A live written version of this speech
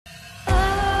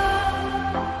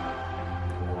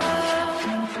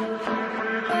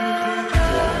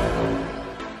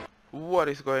What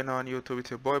is going on YouTube?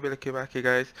 It's your boy Billy Kibaki,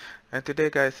 guys, and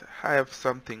today guys I have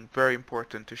something very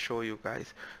important to show you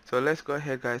guys. So let's go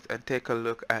ahead guys and take a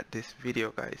look at this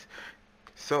video guys.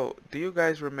 So do you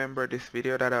guys remember this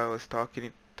video that I was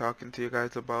talking to you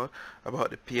guys about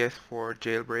the PS4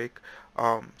 jailbreak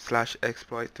slash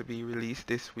exploit to be released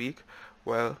this week?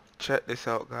 Well, check this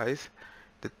out guys.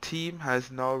 The team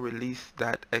has now released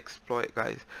that exploit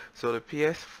guys. So the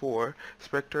PS4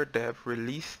 SpecterDev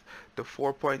released the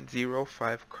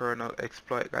 4.05 kernel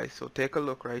exploit guys. So take a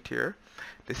look right here,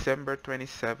 December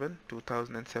 27,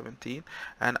 2017,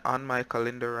 and on my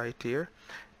calendar right here,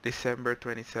 December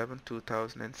 27,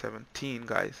 2017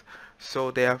 guys.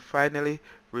 So they have finally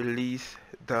released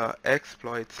the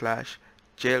exploit slash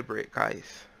jailbreak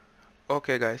guys.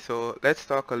 Okay guys, so let's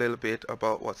talk a little bit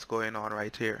about what's going on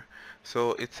right here.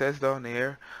 So it says down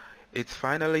here, it's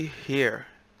finally here.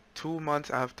 2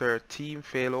 months after team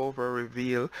failover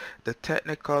reveal the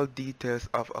technical details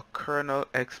of a kernel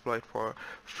exploit for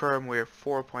firmware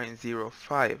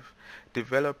 4.05.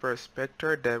 Developer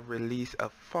SpecterDev released a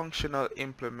functional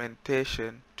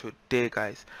implementation today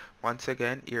guys. Once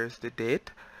again, here's the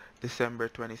date, December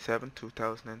 27,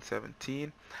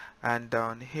 2017, and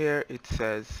down here it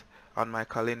says on my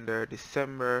calendar,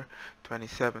 December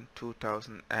 27,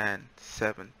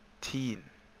 2017.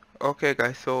 Okay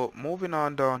guys, so moving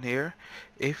on down here,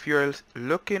 if you're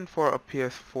looking for a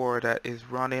PS4 that is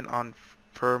running on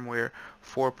firmware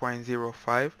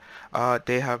 4.05,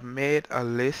 they have made a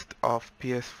list of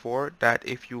PS4 that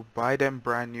if you buy them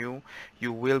brand new,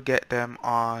 you will get them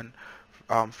on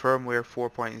firmware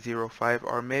 4.05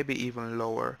 or maybe even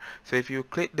lower. So if you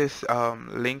click this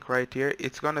link right here,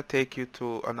 it's gonna take you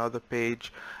to another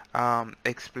page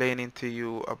explaining to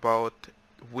you about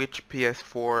which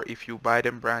PS4, if you buy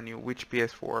them brand new, which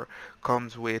PS4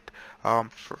 comes with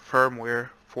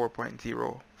firmware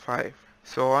 4.05.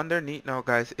 So underneath now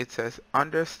guys, it says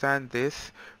understand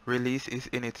this release is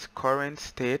in its current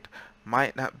state,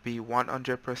 might not be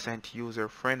 100% user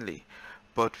friendly,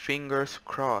 but fingers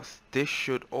crossed, this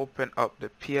should open up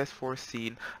the PS4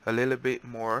 scene a little bit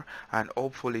more, and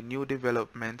hopefully new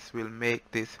developments will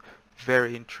make this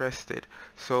very interesting.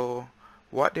 So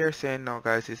what they're saying now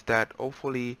guys is that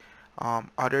hopefully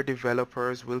other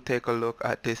developers will take a look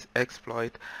at this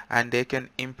exploit and they can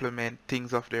implement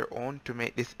things of their own to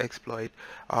make this exploit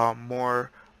more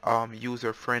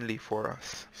user friendly for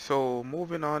us. So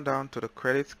moving on down to the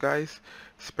credits guys,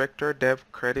 SpecterDev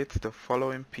credits the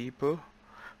following people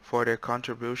for their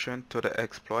contribution to the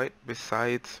exploit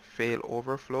besides fail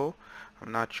overflow.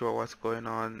 I'm not sure what's going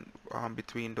on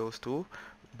between those two,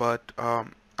 but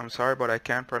I'm sorry, but I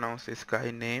can't pronounce this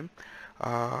guy's name.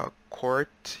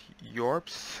 Court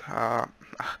Yorps.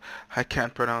 I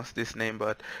can't pronounce this name,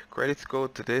 but credits go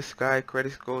to this guy,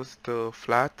 credits goes to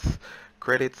Flats,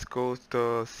 credits goes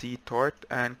to C Tort,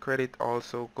 and credit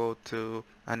also go to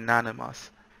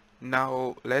Anonymous.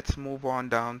 Now let's move on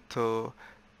down to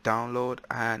download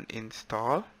and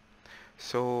install.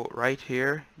 So right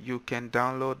here you can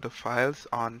download the files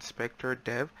on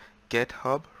SpecterDev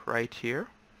GitHub right here.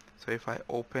 So if I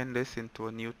open this into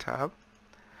a new tab,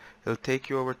 it'll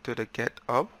take you over to the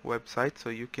GitHub website,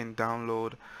 so you can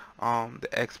download the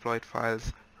exploit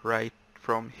files right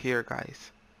from here guys.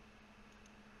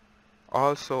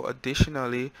 Also,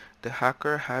 additionally, the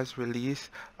hacker has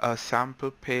released a sample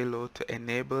payload to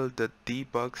enable the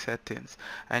debug settings,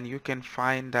 and you can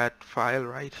find that file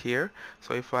right here.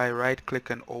 So if I right click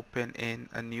and open in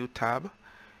a new tab,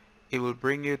 it will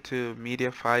bring you to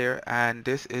Mediafire, and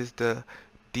this is the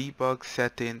debug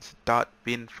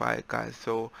settings.bin file guys.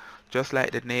 So just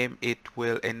like the name, it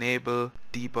will enable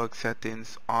debug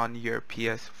settings on your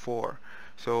PS4.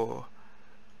 So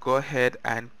go ahead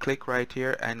and click right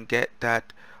here and get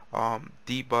that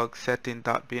debug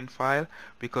setting.bin file,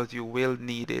 because you will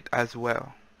need it as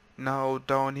well. Now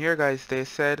down here guys, they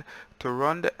said to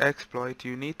run the exploit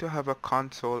you need to have a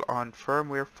console on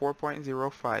firmware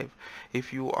 4.05.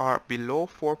 If you are below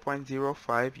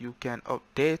 4.05, you can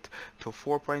update to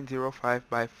 4.05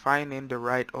 by finding the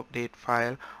right update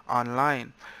file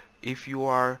online. If you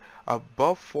are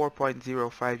above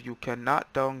 4.05, you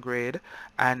cannot downgrade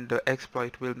and the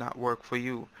exploit will not work for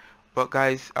you. But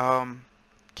guys,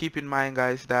 keep in mind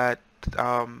guys that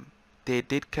they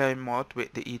did come out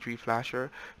with the E3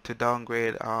 flasher to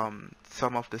downgrade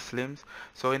some of the slims.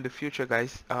 So in the future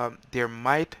guys, there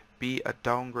might be a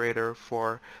downgrader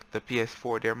for the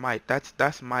PS4. There might.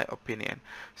 That's my opinion.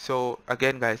 So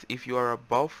again guys, if you are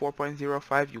above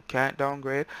 4.05, you can't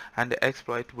downgrade and the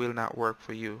exploit will not work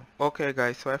for you. Okay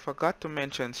guys, so I forgot to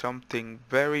mention something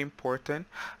very important,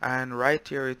 and right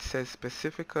here it says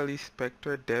specifically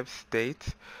SpecterDev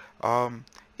states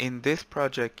in this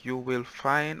project you will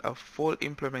find a full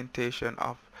implementation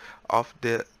of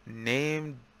the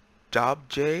name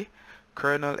 .j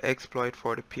kernel exploit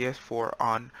for the PS4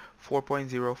 on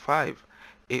 4.05.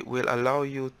 It will allow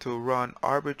you to run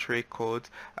arbitrary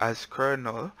codes as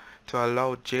kernel to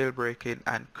allow jailbreaking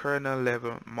and kernel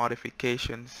level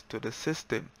modifications to the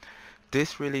system.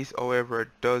 This release, however,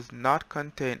 does not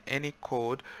contain any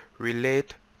code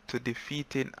related to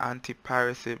defeating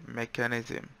anti-piracy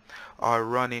mechanism or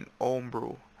running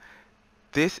homebrew.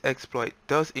 This exploit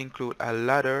does include a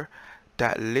ladder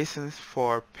that listens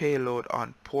for payload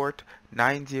on port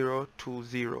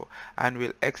 9020 and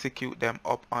will execute them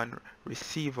up on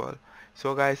receival.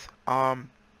 So guys,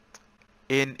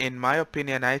 in my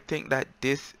opinion, I think that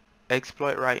this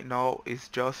exploit right now is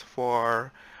just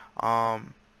for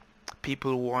um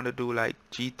people who want to do like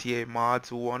GTA mods,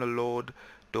 who want to load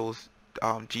those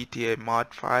GTA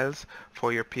mod files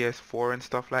for your PS4 and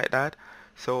stuff like that.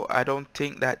 So I don't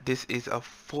think that this is a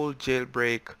full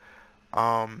jailbreak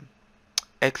um,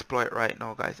 exploit right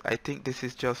now, guys. I think this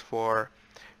is just for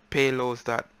payloads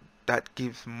that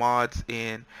gives mods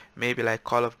in maybe like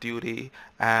Call of Duty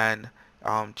and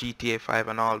GTA 5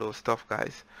 and all those stuff,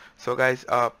 guys. So guys,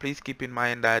 please keep in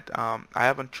mind that I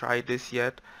haven't tried this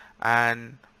yet,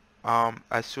 and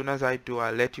as soon as I do,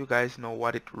 I'll let you guys know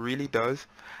what it really does.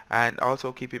 And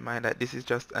also keep in mind that this is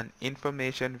just an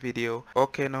information video.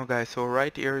 Okay, now guys, so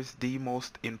right here is the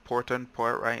most important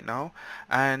part right now,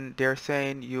 and they're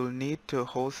saying you'll need to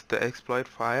host the exploit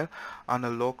file on a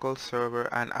local server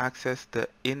and access the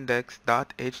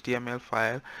index.html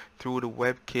file through the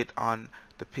WebKit on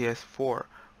the PS4.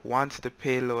 Once the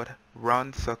payload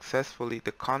runs successfully,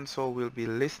 the console will be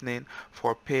listening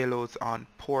for payloads on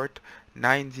port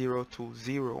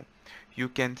 9020. You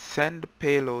can send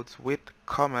payloads with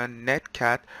command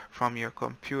netcat from your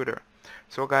computer.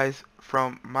 So guys,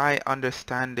 from my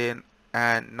understanding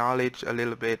and knowledge a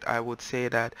little bit, I would say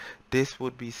that this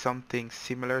would be something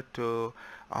similar to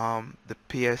the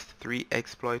PS3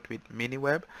 exploit with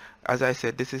miniweb. As I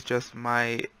said, this is just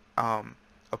my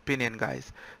opinion,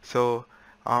 guys. So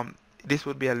this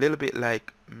would be a little bit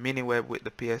like miniweb with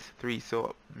the PS3,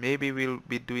 so maybe we'll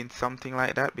be doing something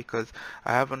like that, because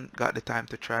I haven't got the time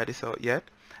to try this out yet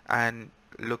and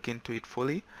look into it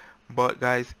fully. But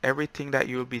guys, everything that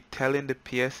you'll be telling the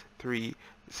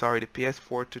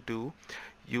PS4 to do,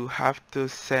 you have to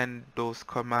send those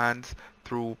commands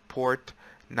through port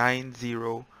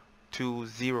 9020,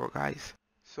 guys.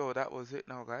 So that was it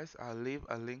now, guys. I'll leave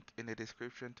a link in the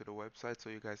description to the website so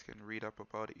you guys can read up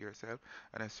about it yourself.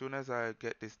 And as soon as I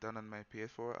get this done on my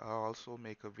PS4, I'll also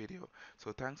make a video.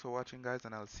 So thanks for watching, guys,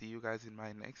 and I'll see you guys in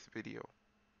my next video.